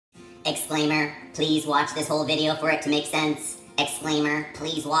Exclaimer, please watch this whole video for it to make sense. Exclaimer,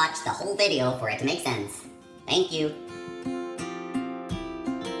 please watch the whole video for it to make sense. Thank you.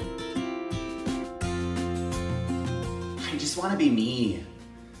 I just want to be me.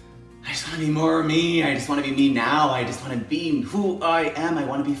 I just want to be more me. I just want to be me now. I just want to be who I am. I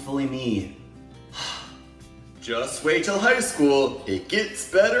want to be fully me. Just wait till high school. It gets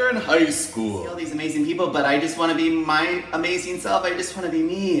better in high school. See all these amazing people, but I just want to be my amazing self. I just want to be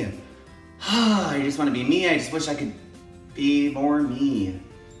me. I just want to be me. I just wish I could be more me.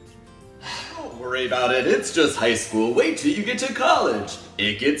 Don't worry about it. It's just high school. Wait till you get to college.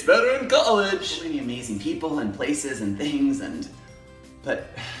 It gets better in college. So many amazing people and places and things,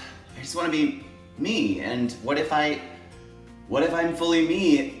 but I just want to be me. And what if I'm fully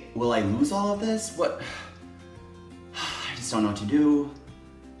me? Will I lose all of this? What? I just don't know what to do.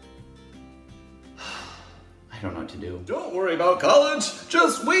 I don't know what to do. Don't worry about college.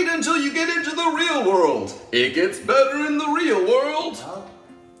 Just wait until you get into the real world. It gets better in the real world. Well,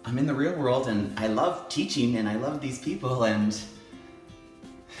 I'm in the real world and I love teaching and I love these people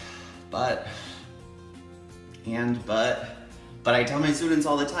but I tell my students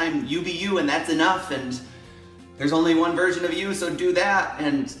all the time, you be you and that's enough, and there's only one version of you, so do that.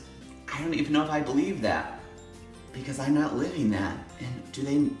 And I don't even know if I believe that because I'm not living that. And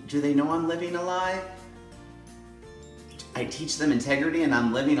do they know I'm living a lie? I teach them integrity and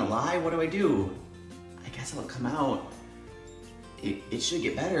I'm living a lie? What do I do? I guess I'll come out. It should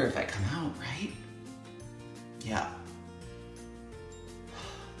get better if I come out, right? Yeah.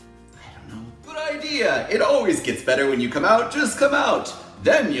 I don't know. Good idea. It always gets better when you come out. Just come out.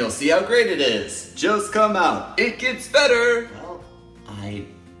 Then you'll see how great it is. Just come out. It gets better. Well, I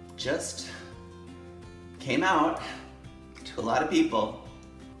just came out to a lot of people,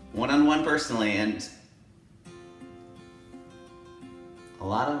 one-on-one personally, and a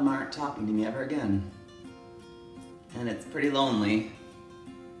lot of them aren't talking to me ever again. And it's pretty lonely.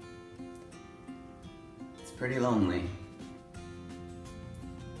 It's pretty lonely.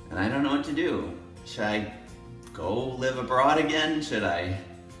 And I don't know what to do. Should I go live abroad again? Should I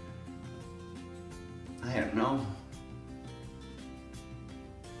don't know.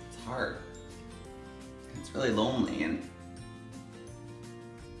 It's hard. It's really lonely and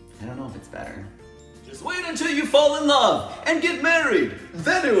I don't know if it's better. Just wait until you fall in love and get married.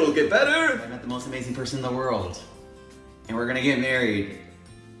 Then it will get better. I met the most amazing person in the world. And we're gonna get married.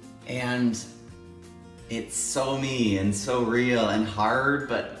 And it's so me and so real and hard,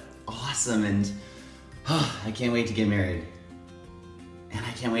 but awesome. And I can't wait to get married. And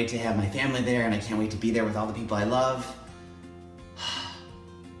I can't wait to have my family there, and I can't wait to be there with all the people I love.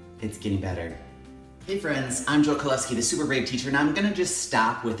 It's getting better. Hey friends, I'm Carlovsky, the super brave teacher, and I'm gonna just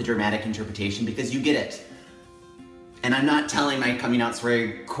stop with the dramatic interpretation because you get it. And I'm not telling my coming out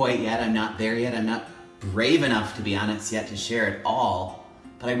story quite yet. I'm not there yet. I'm not brave enough, to be honest, yet to share it all.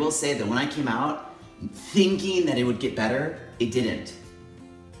 But I will say that when I came out thinking that it would get better, it didn't.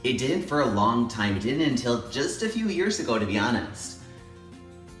 It didn't for a long time. It didn't until just a few years ago, to be honest.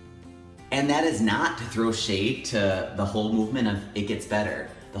 And that is not to throw shade to the whole movement of It Gets Better.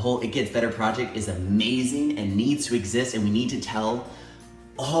 The whole It Gets Better project is amazing and needs to exist, and we need to tell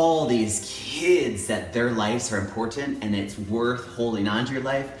all these kids that their lives are important and it's worth holding on to your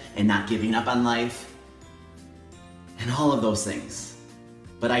life and not giving up on life and all of those things.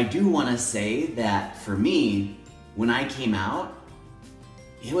 But I do want to say that for me, when I came out,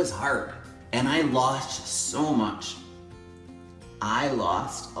 it was hard and I lost so much. I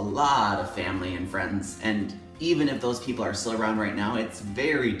lost a lot of family and friends, and even if those people are still around right now, it's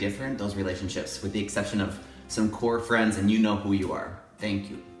very different, those relationships, with the exception of some core friends, and you know who you are. Thank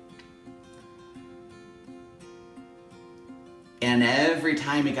you. And every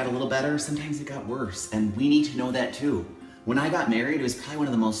time it got a little better, sometimes it got worse, and we need to know that too. When I got married, it was probably one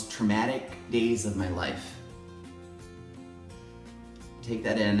of the most traumatic days of my life. Take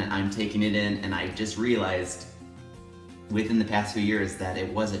that in, I'm taking it in, and I just realized within the past few years that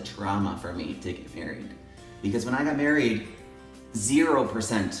it was a trauma for me to get married. Because when I got married,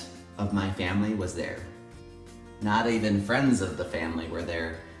 0% of my family was there. Not even friends of the family were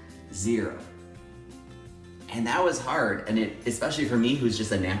there, 0. And that was hard, and especially for me, who's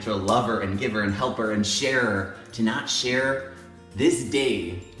just a natural lover and giver and helper and sharer, to not share this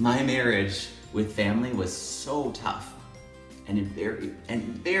day, my marriage with family was so tough and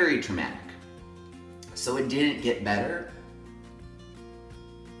very traumatic. So it didn't get better,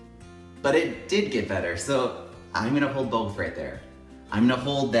 but it did get better. So I'm gonna hold both right there. I'm gonna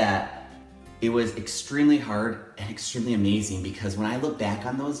hold that it was extremely hard and extremely amazing, because when I look back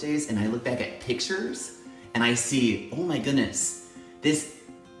on those days and I look back at pictures and I see, oh my goodness, this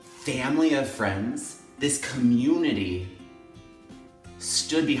family of friends, this community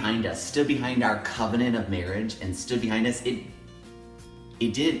stood behind us, stood behind our covenant of marriage, and stood behind us. It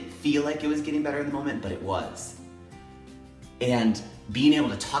didn't feel like it was getting better in the moment, but it was. And being able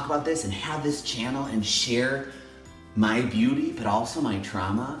to talk about this and have this channel and share my beauty, but also my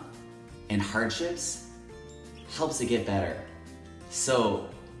trauma and hardships helps it get better. So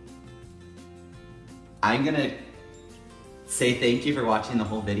I'm gonna say thank you for watching the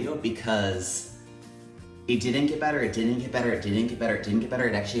whole video, because it didn't get better, it didn't get better, it didn't get better, it didn't get better,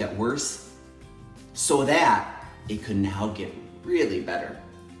 it actually got worse, so that it could now get really better.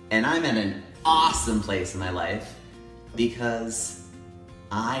 And I'm in an awesome place in my life because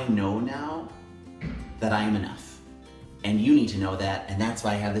I know now that I am enough. And you need to know that, and that's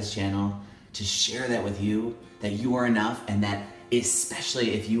why I have this channel, to share that with you, that you are enough, and that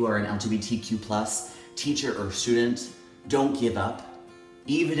especially if you are an LGBTQ+ teacher or student, don't give up.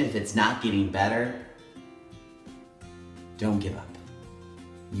 Even if it's not getting better, don't give up.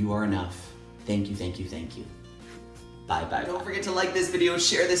 You are enough. Thank you, thank you, thank you. Bye, bye. Don't forget to like this video,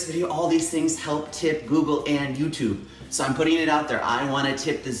 share this video. All these things help tip Google and YouTube. So I'm putting it out there. I want to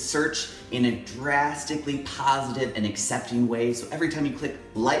tip the search in a drastically positive and accepting way. So every time you click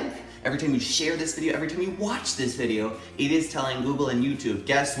like, every time you share this video, every time you watch this video, it is telling Google and YouTube,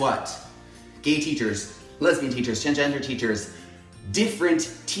 guess what? Gay teachers, lesbian teachers, transgender teachers,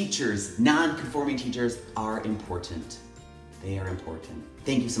 different teachers, non-conforming teachers are important. They are important.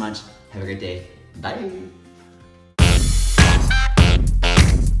 Thank you so much. Have a great day. Bye.